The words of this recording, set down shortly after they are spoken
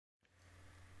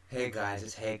Hey guys,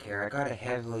 it's Hank here. I got a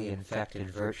heavily infected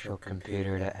virtual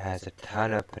computer that has a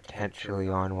ton of potentially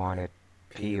unwanted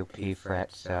PUP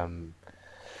threats.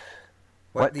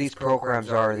 What these programs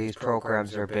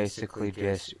are basically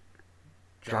just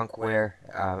junkware.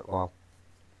 Well,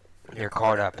 they're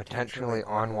called potentially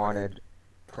unwanted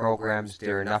programs.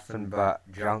 They're nothing but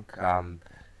junk.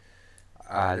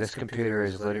 This computer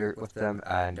is littered with them,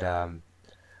 and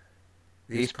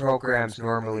these programs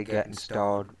normally get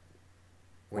installed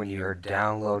when you're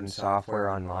downloading software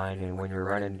online and when you're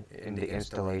running into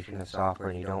installation of software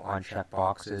and you don't uncheck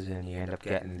boxes and you end up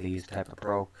getting these type of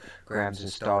programs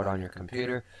installed on your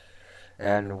computer.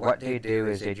 And what they do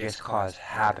is they just cause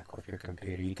havoc with your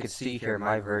computer. You can see here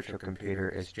my virtual computer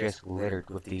is just littered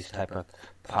with these type of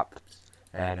PUPs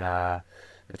and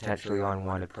potentially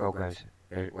unwanted programs,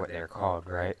 what they're called,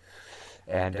 right?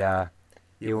 And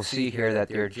you will see here that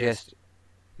they're just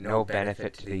no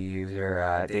benefit to the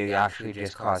user. They actually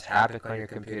just cause havoc on your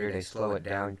computer. They slow it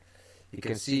down. You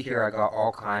can see here I got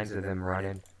all kinds of them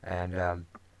running, and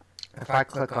if I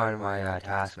click on my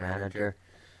task manager,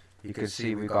 you can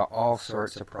see we got all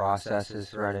sorts of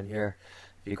processes running here.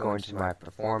 If you go into my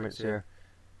performance here,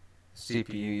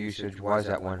 CPU usage was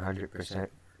at 100%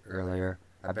 earlier.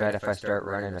 I bet if I start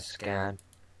running a scan,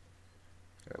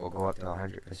 it will go up to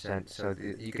 100%. So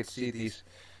you can see these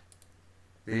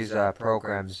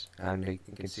programs, and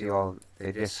you can see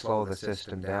they just slow the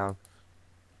system down.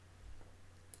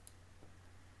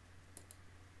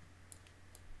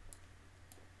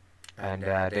 And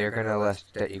they're going to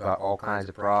list that you got all kinds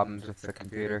of problems with the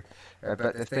computer.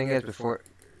 But the thing is,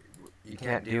 you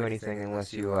can't do anything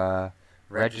unless you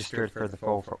registered for the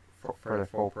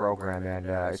full program, and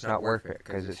it's not worth it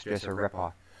because it's just a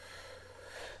ripoff.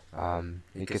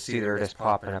 You can see they're just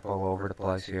popping up all over the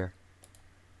place here.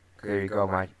 There you go,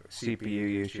 my CPU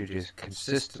usage is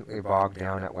consistently bogged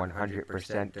down at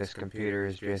 100%. This computer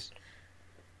is just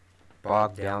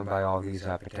bogged down by all these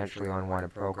potentially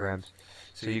unwanted programs.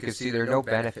 So you can see there's no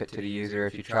benefit to the user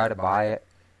if you try to buy it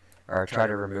or try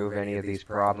to remove any of these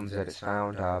problems that it's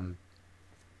found.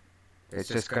 It's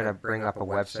just going to bring up a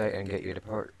website and get you to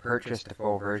purchase the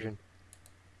full version.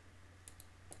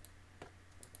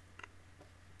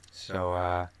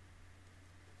 So,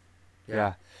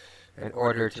 yeah. In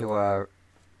order to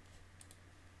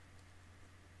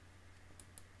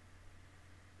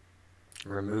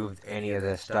remove any of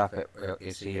this stuff,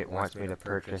 you see it wants me to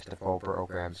purchase the full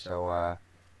program. So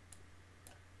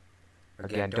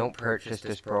again, don't purchase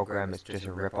this program. It's just a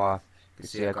ripoff. You can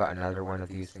see I got another one of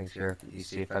these things here. You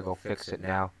see if I go fix it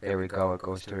now, there we go. It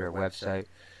goes to their website,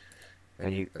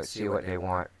 and you see what they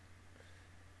want.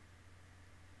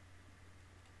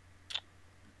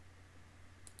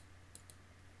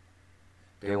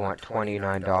 They want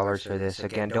 $29 for this.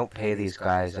 Again, don't pay these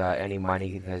guys any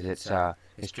money because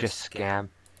it's just scam.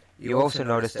 You also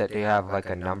notice that they have like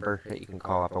a number that you can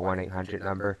call up, a 1-800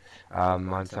 number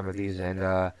on some of these,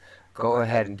 and go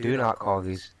ahead and do not call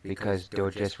these because they'll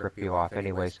just rip you off.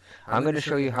 Anyways, I'm going to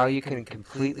show you how you can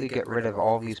completely get rid of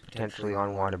all these potentially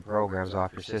unwanted programs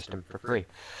off your system for free.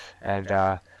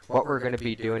 And what we're going to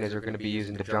be doing is we're going to be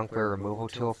using the junkware removal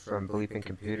tool from Bleeping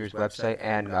Computer's website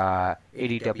and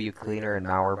ADW Cleaner and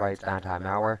Malwarebytes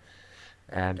anti-malware.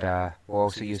 And we'll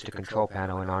also use the control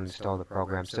panel and uninstall the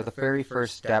program. So the very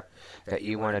first step that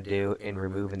you want to do in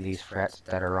removing these threats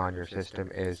that are on your system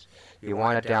is you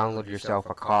want to download yourself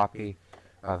a copy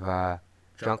of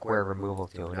junkware removal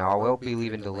tool. Now I will be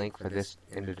leaving the link for this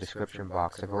in the description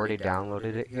box. I've already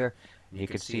downloaded it here. You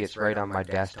can see it's right on my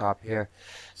desktop here.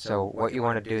 So what you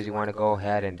want to do is you want to go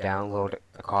ahead and download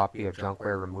a copy of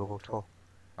junkware removal tool.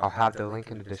 I'll have the link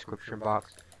in the description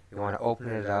box. You want to open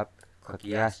it up, click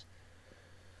yes,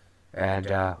 and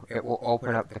it will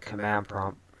open up the command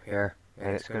prompt here,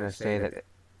 and it's going to say that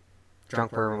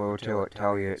junkware removal tool will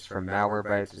tell you it's from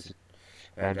Malwarebytes,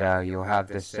 and you'll have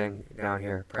this thing down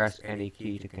here, press any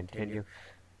key to continue.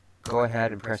 Go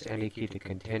ahead and press any key to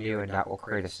continue, and that will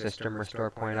create a system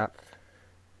restore point up.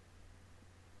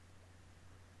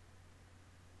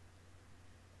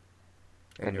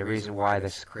 And the reason why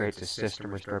this creates a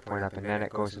system restore point up, and then it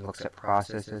goes and looks at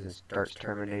processes and starts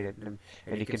terminating them.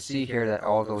 And you can see here that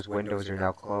all those windows are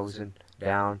now closing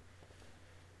down.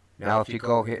 Now if you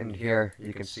go in here,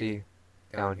 you can see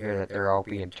down here that they're all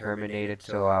being terminated.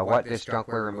 So what this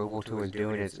junkware removal tool is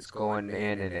doing is it's going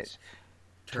in and it's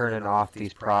turning off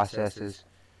these processes.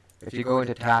 If you go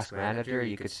into Task Manager,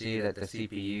 you can see that the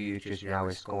CPU usage now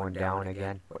is going down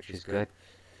again, which is good.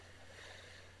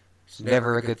 It's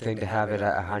never a good thing to have it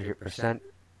at 100%,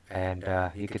 and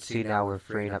you can see now we're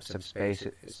freeing up some space.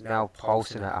 It's now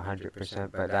pulsing at 100%,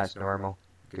 but that's normal.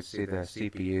 You can see the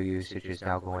CPU usage is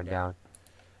now going down.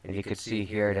 And you can see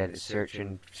here that it's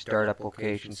searching startup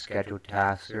locations, scheduled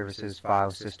tasks, services,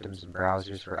 file systems, and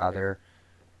browsers for other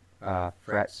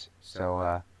threats.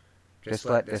 So just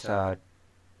let this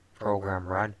program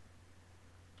run.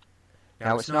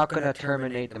 Now it's not going to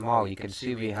terminate them all. You can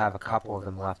see we have a couple of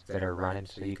them left that are running,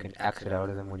 so you can exit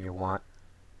out of them when you want.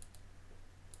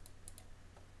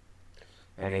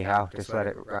 Anyhow, just let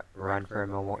it run for a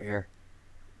moment here.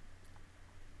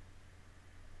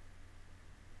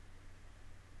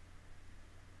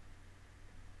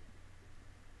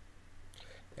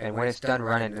 And when it's done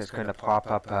running, it's going to pop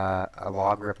up a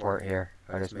log report here.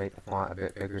 I'll just make the font a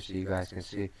bit bigger so you guys can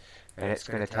see. And it's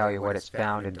going to tell you what it's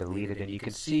found and deleted. And you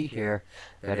can see here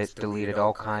that it's deleted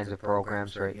all kinds of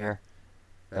programs right here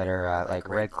that are like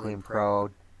Red Clean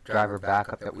Pro, driver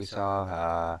backup that we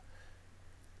saw,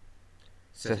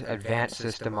 advanced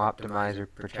system optimizer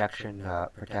protection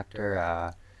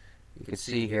protector. You can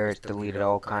see here it's deleted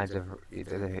all kinds of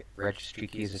the registry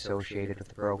keys associated with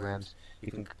the programs.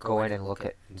 You can go in and look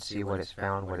at and see what it's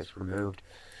found, what it's removed.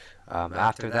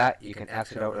 After that, you can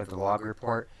exit out of the log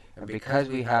report. And because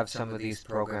we have some of these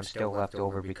programs still left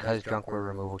over, because Junkware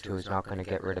Removal 2 is not going to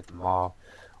get rid of them all,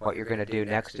 what you're going to do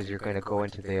next is you're going to go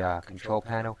into the control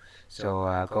panel.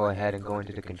 So go ahead and go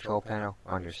into the control panel.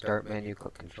 On your start menu,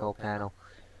 click control panel.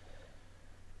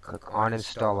 Click on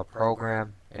install a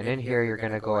program, and in here you're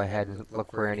going to go ahead and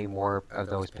look for any more of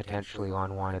those potentially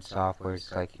unwanted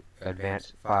softwares like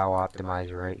advanced file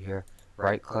optimizer right here.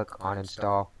 Right click on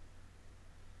install.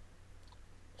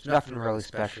 There's nothing really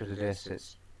special to this.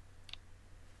 It's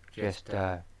just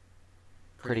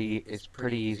pretty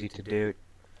easy to do.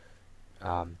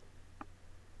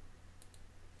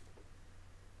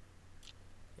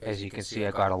 As you can see, I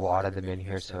got a lot of them in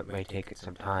here, so it may take it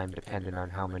some time depending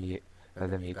on how many of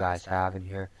them you guys have in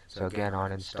here. So again,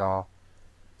 on install.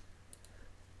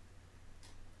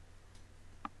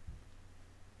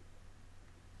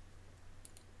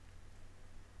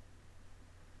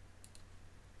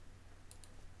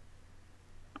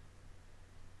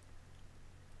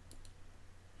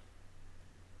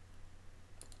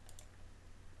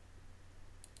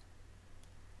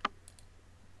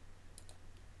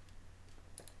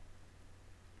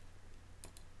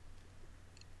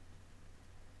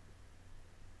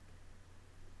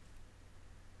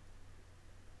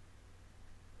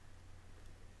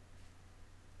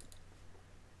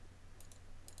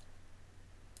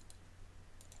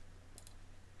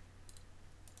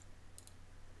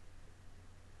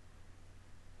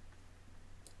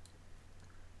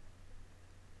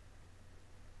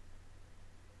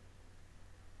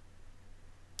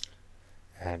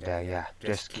 And yeah,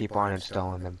 just keep on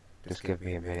installing them. Just give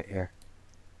me a minute here.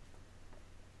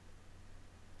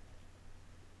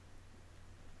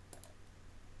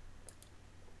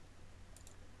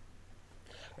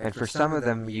 And for some of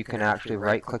them, you can actually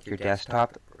right-click your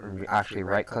desktop, or actually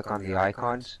right-click on the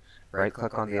icons.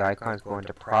 Right-click on the icons, go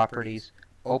into Properties,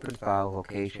 Open File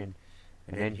Location,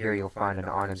 and in here you'll find an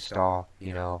uninstall,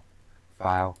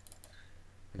 file.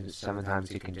 And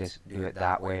sometimes you can just do it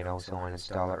that way and also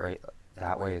uninstall it right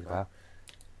that way as well.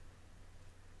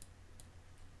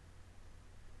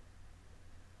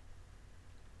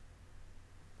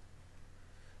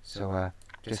 So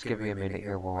just give me a minute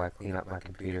here while I clean up my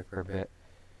computer for a bit.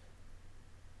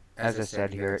 As I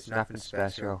said here, it's nothing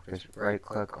special. Just right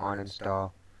click on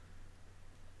install.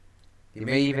 You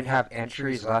may even have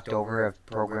entries left over of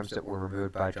programs that were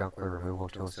removed by Junkware Removal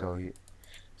Tool, so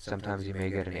sometimes you may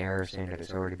get an error saying that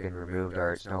it's already been removed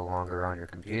or it's no longer on your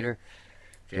computer.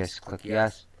 Just click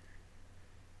yes,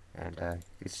 and you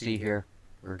can see here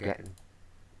we're getting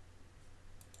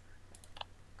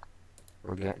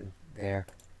there.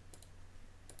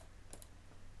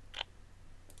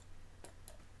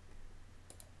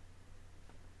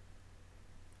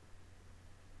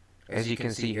 As you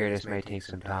can see here, this may take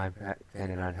some time,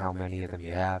 depending on how many of them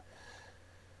you have.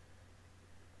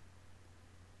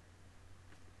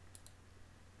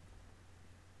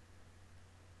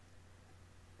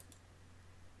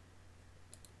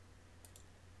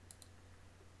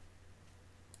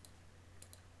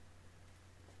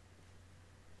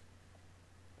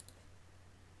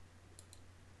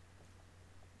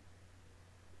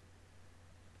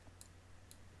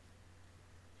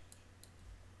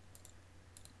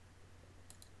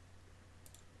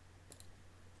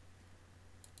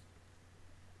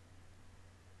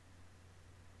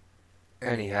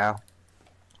 Anyhow,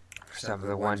 for some of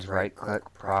the ones,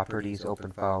 right-click, Properties,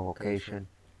 Open File Location.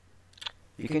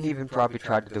 You can even probably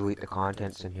try to delete the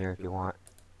contents in here if you want.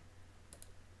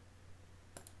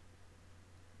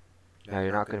 Now,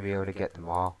 you're not going to be able to get them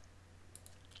all,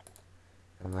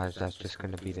 unless that's just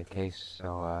going to be the case.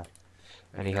 So,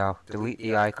 Anyhow, delete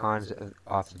the icons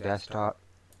off the desktop.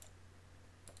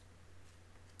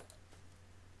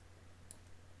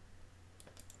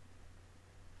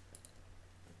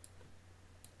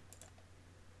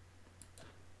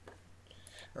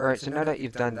 Alright, so now that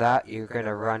you've done that, you're going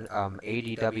to run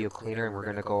ADW Cleaner, and we're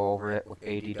going to go over it with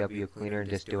ADW Cleaner and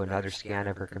just do another scan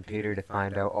of her computer to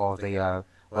find out all the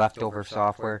leftover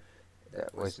software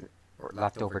that was, or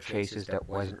leftover traces that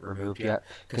wasn't removed yet.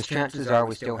 Because chances are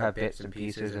we still have bits and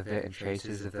pieces of it and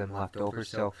traces of them left over.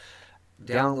 So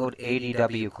download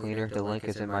ADW Cleaner. The link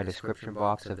is in my description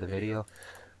box of the video.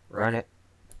 Run it.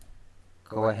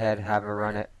 Go ahead, have her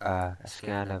run it, a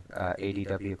scan of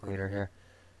ADW Cleaner here.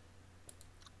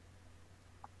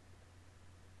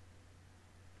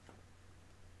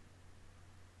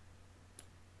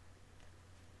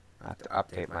 I have to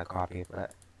update my copy,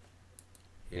 but,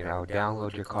 you know,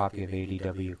 download your copy of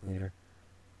ADW Cleaner.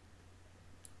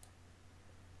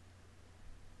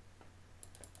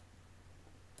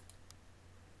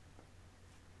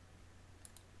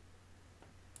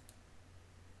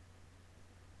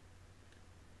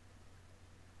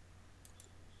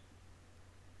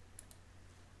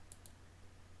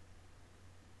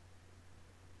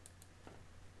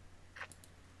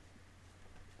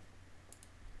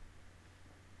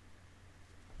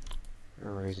 For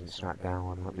some reason it's not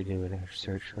downloading. Let me do a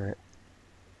search for it.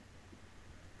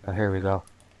 Oh, here we go.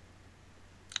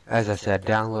 As I said,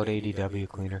 download ADW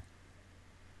Cleaner.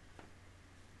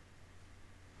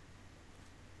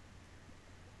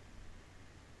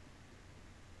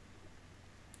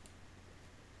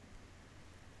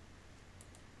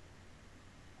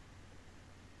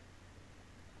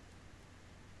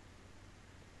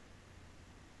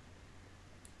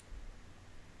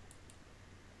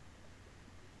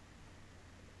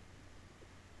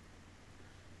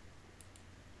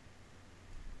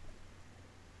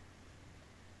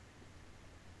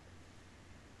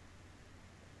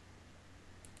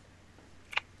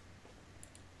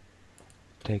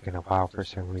 Taking a while for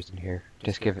some reason here.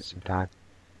 Just give it some time.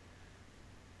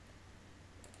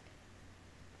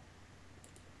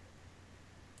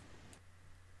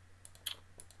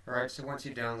 Alright, so once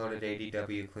you downloaded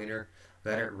ADW Cleaner,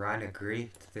 let it run,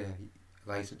 agree to the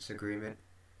license agreement.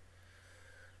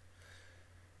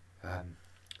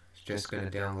 It's just going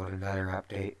to download another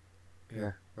update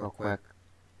here real quick.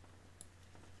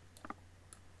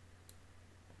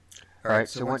 Alright,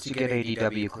 so once you get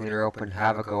ADW Cleaner open,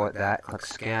 have a go at that, click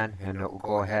scan, and it will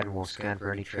go ahead and we'll scan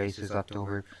for any traces left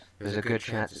over. There's a good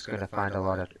chance it's going to find a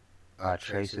lot of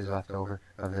traces left over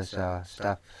of this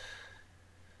stuff.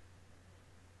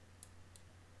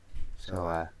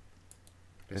 So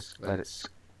just let it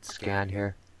scan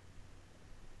here.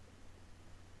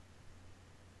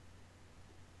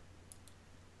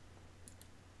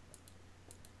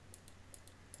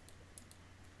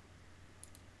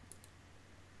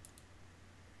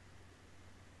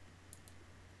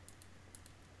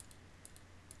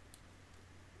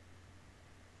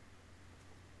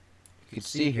 You can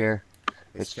see here,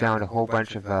 it's found a whole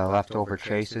bunch of leftover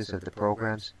traces of the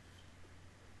programs.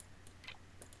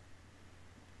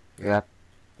 Yep,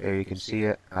 there you can see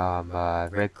it.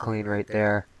 Red clean right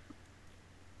there.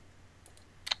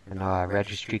 And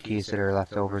registry keys that are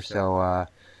left over. So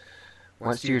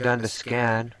once you're done to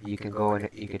scan, you can go and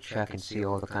you can check and see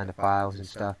all the kind of files and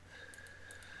stuff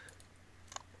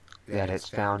that it's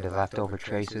found, the leftover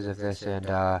traces of this. And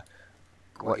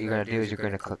what you're going to do is you're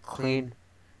going to click clean,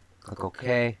 click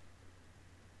OK,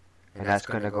 and that's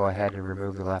going to go ahead and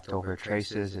remove the leftover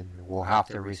traces, and we'll have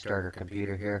to restart our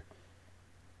computer here.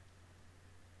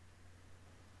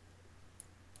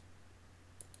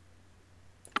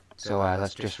 So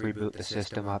let's just reboot the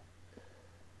system up.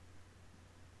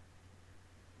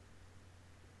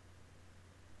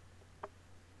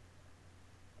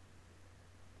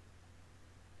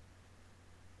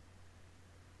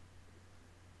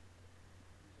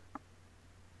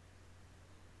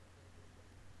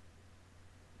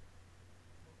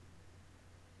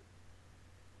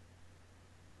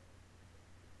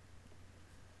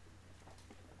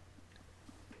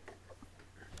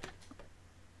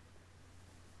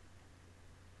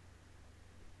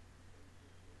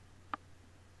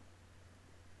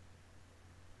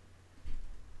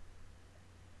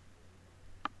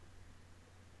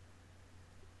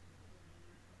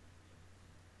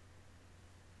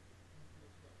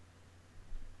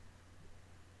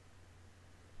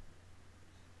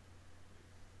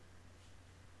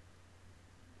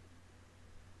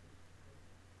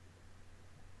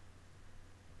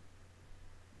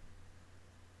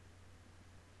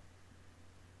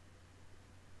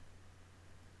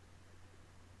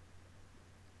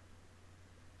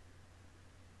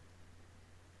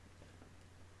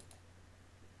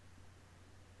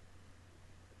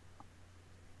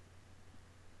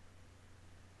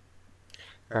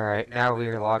 Alright, now we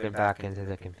are logging back into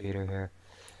the computer here.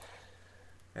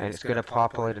 And it's going to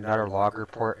populate another log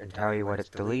report and tell you what it's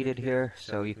deleted here.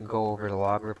 So you can go over the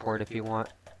log report if you want.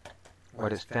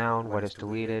 What is found, what is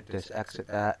deleted, just exit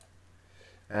that.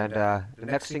 And the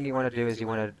next thing you want to do is you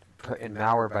want to put in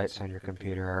Malwarebytes on your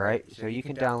computer, alright? So you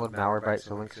can download Malwarebytes,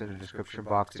 the link's in the description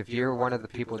box. If you're one of the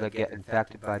people that get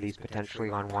infected by these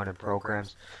potentially unwanted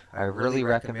programs, I really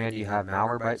recommend you have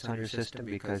Malwarebytes on your system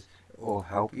because it will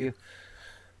help you.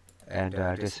 And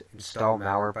just install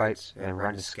Malwarebytes and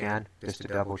run a scan just to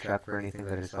double check for anything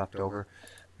that is left over.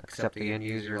 Accept the end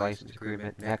user license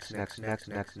agreement. Next, next, next,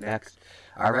 next, next.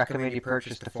 I recommend you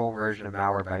purchase the full version of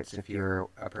Malwarebytes if you're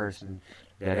a person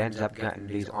that ends up getting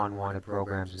these unwanted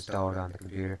programs installed on the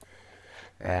computer.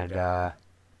 And I'm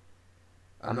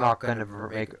not going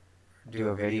to do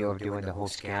a video of doing the whole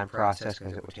scan process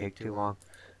because it would take too long.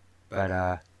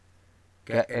 But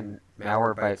get in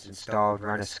Malwarebytes installed,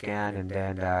 run a scan, and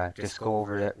then just go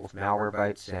over it with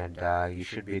Malwarebytes, and you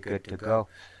should be good to go.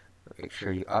 Make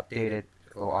sure you update it.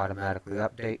 It will automatically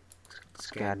update.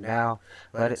 Scan now.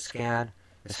 Let it scan.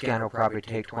 The scan will probably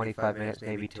take 25 minutes,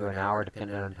 maybe to an hour,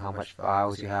 depending on how much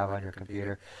files you have on your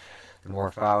computer. The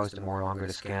more files, the more longer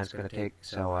the scan is going to take.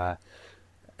 So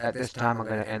at this time, I'm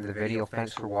going to end the video.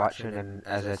 Thanks for watching, and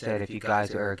as I said, if you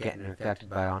guys are getting infected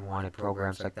by unwanted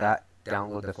programs like that,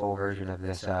 download the full version of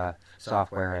this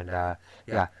software, and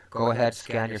yeah, go ahead,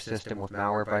 scan your system with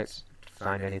Malwarebytes,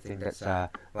 find anything that's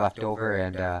left over,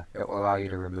 and it will allow you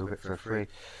to remove it for free.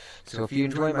 So if you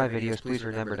enjoy my videos, please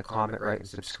remember to comment, rate, and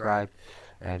subscribe,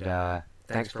 and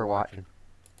thanks for watching.